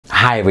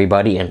Hi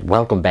everybody and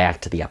welcome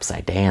back to the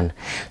Upside Dan.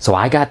 So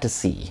I got to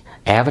see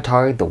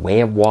Avatar: The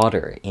Way of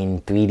Water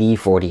in 3D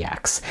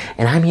 4DX,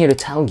 and I'm here to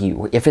tell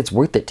you if it's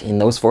worth it in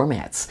those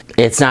formats.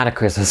 It's not a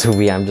Christmas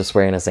movie, I'm just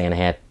wearing a Santa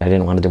hat. I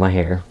didn't want to do my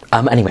hair.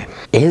 Anyway,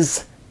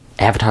 is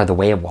Avatar: The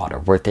Way of Water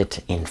worth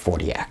it in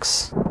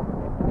 4DX?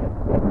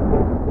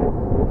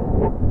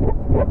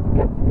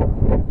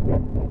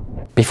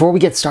 Before we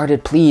get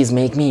started, please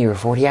make me your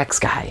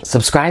 4DX guy.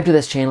 Subscribe to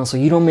this channel so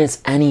you don't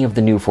miss any of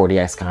the new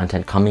 4DX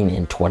content coming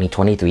in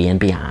 2023 and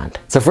beyond.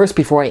 So first,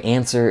 before I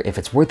answer if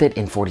it's worth it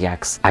in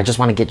 4DX, I just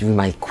want to get you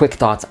my quick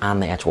thoughts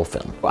on the actual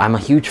film. I'm a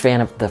huge fan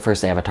of the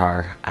first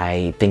Avatar.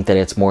 I think that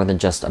it's more than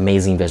just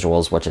amazing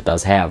visuals, which it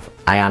does have.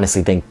 I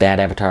honestly think that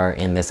Avatar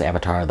and this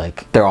Avatar,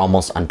 like, they're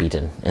almost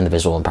unbeaten in the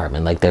visual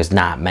department. Like, there's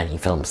not many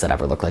films that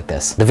ever look like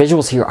this. The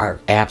visuals here are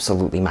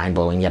absolutely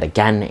mind-blowing yet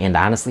again, and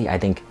honestly, I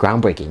think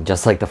groundbreaking.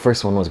 Just like the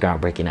first one was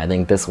groundbreaking, I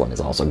think this one is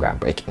also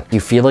groundbreaking. You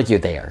feel like you're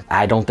there.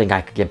 I don't think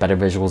I could get better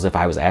visuals if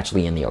I was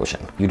actually in the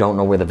ocean. You don't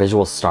know where the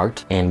visuals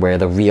start and where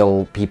the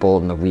real people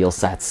and the real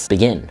sets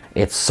begin.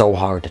 It's so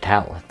hard to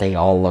tell. They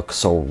all look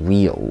so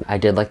real. I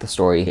did like the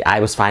story. I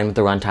was fine with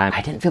the runtime.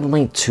 I didn't feel the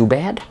length too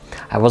bad.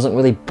 I wasn't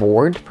really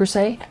bored per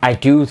se. I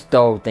do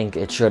though think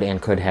it should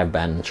and could have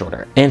been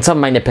shorter. And some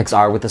of my nitpicks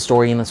are with the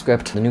story and the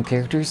script. The new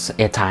characters,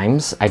 at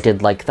times, I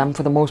did like them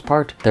for the most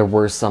part. There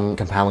were some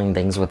compelling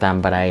things with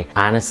them, but I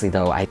honestly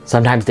though, I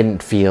sometimes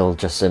didn't feel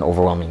just an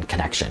overwhelming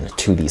connection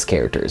to these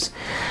characters,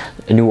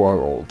 new or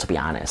old, to be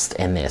honest.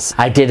 In this,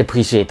 I did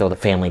appreciate though the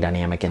family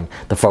dynamic and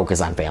the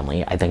focus on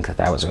family. I think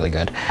that was really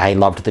good. I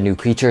loved the new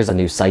creatures, the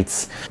new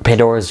sights.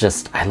 Pandora's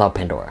just, I love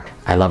Pandora.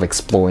 I love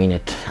exploring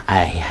it.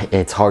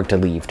 It's hard to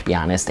leave, to be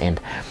honest,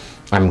 and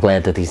I'm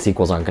glad that these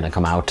sequels aren't going to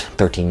come out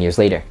 13 years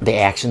later. The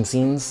action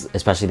scenes,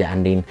 especially the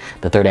ending,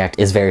 the third act,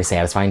 is very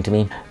satisfying to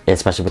me,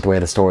 especially with the way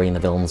the story and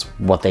the villains,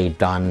 what they've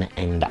done,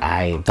 and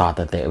I thought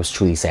that it was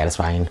truly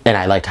satisfying. And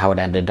I liked how it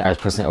ended. I was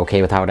personally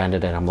okay with how it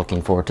ended, and I'm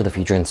looking forward to the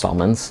future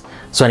installments.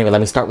 So anyway,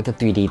 let me start with the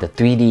 3D. The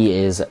 3D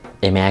is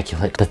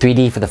immaculate. The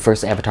 3D for the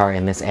first Avatar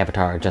and this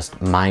Avatar are just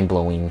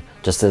mind-blowing,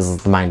 just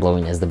as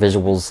mind-blowing as the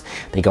visuals.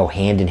 They go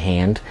hand in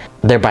hand.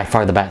 They're by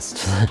far the best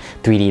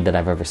 3D that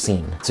I've ever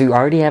seen. So you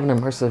already have an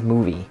immersive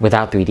movie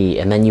without 3D,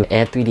 and then you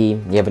add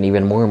 3D, you have an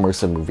even more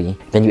immersive movie.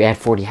 Then you add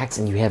 4DX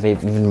and you have an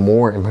even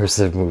more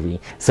immersive movie.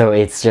 So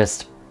it's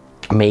just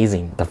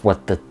amazing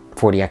what the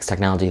 4DX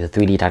technology, the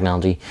 3D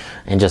technology,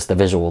 and just the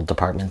visual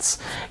departments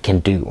can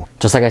do.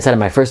 Just like I said in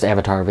my first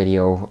Avatar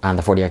video on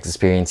the 4DX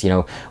experience, you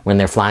know, when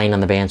they're flying on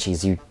the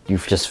Banshees, you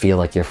just feel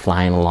like you're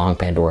flying along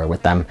Pandora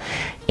with them.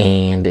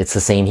 And it's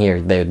the same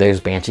here. There's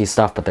Banshee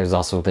stuff, but there's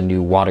also the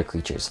new water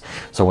creatures.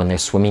 So when they're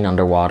swimming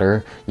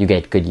underwater, you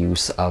get good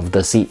use of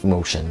the seat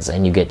motions,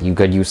 and you get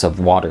good use of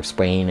water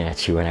spraying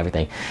at you and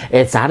everything.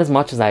 It's not as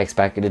much as I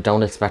expected.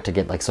 Don't expect to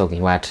get like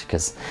soaking wet,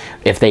 because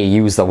if they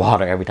use the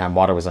water every time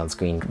water was on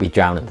screen, we'd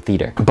drown in the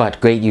theater. But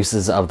great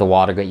uses of the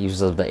water, great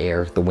uses of the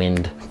air, the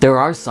wind. There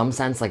are some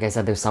scents, like I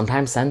said, there's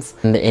sometimes scents,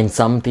 and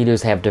some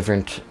theaters have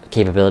different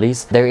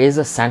capabilities. There is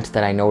a scent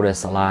that I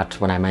notice a lot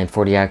when I'm in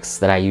 4DX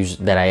that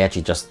I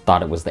actually just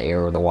thought it was the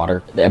air or the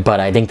water, but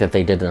I think that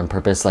they did it on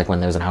purpose, like when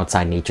there's an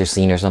outside nature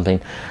scene or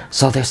something.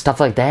 So there's stuff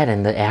like that,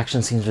 and the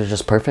action scenes are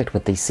just perfect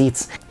with these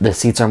seats. The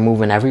seats are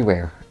moving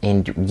everywhere,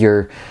 and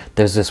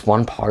there's this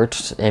one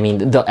part, I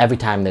mean, every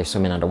time they're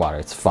swimming underwater,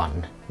 it's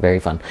fun, very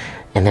fun.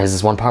 And there's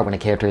this one part when a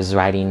character is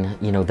riding,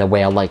 you know, the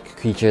whale-like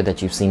creature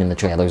that you've seen in the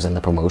trailers and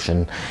the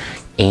promotion,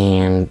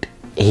 and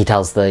he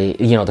tells the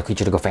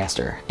creature to go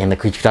faster, and the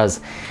creature does,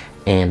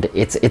 and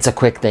it's a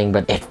quick thing,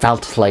 but it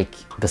felt like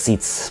the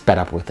seats sped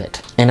up with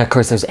it. And of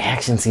course there's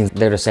action scenes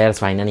that are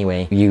satisfying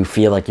anyway. You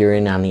feel like you're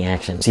in on the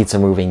action. Seats are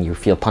moving, you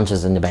feel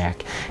punches in the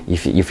back, you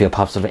feel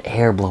puffs of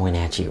air blowing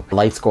at you.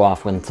 Lights go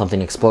off when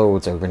something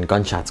explodes or when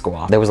gunshots go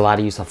off. There was a lot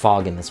of use of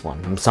fog in this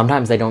one.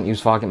 Sometimes they don't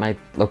use fog at my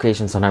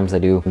location, sometimes they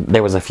do.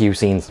 There was a few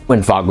scenes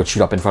when fog would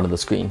shoot up in front of the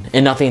screen,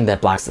 and nothing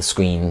that blocks the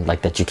screen,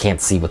 like that you can't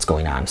see what's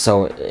going on.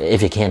 So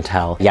if you can't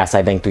tell, yes,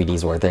 I think 3D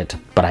is worth it,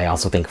 but I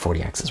also think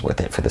 4DX is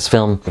worth it for this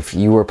film. If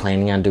you were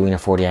planning on doing a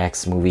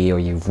 4DX movie, or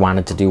you've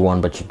wanted to do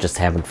one but you just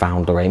haven't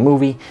found the right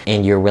movie,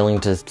 and you're willing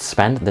to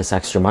spend this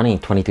extra money,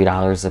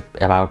 $23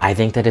 about, I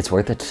think that it's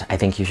worth it. I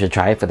think you should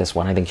try it for this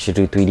one. I think you should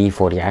do 3D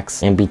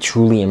 4DX and be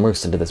truly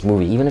immersed into this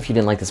movie. Even if you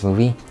didn't like this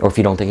movie, or if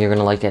you don't think you're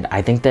gonna like it,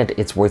 I think that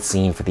it's worth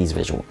seeing for these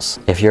visuals.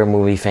 If you're a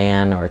movie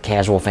fan or a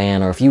casual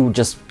fan, or if you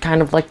just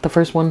kind of like the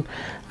first one,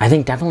 I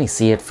think definitely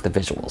see it for the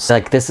visuals.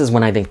 Like, this is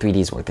when I think 3D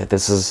is worth it.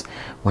 This is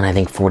when I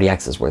think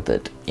 4DX is worth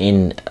it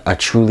in a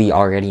truly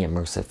already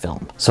immersive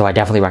film. So I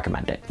definitely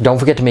recommend it. Don't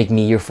forget to make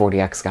me your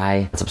 4DX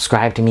guy.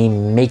 Subscribe to me,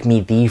 make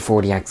me the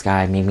 4DX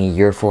guy, make me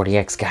your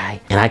 4DX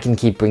guy, and I can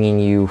keep bringing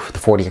you the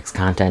 4DX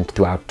content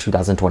throughout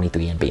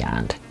 2023 and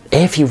beyond.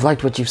 If you've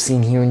liked what you've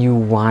seen here and you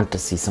want to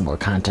see some more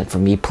content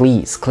from me,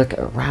 please click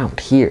around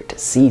here to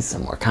see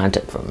some more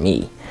content from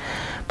me.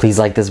 Please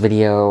like this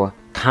video,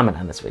 comment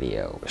on this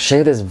video,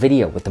 share this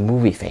video with the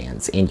movie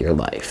fans in your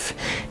life,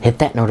 hit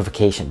that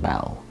notification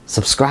bell,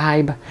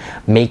 subscribe,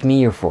 make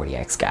me your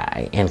 4DX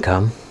guy, and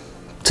come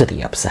to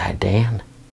the Upside Dan.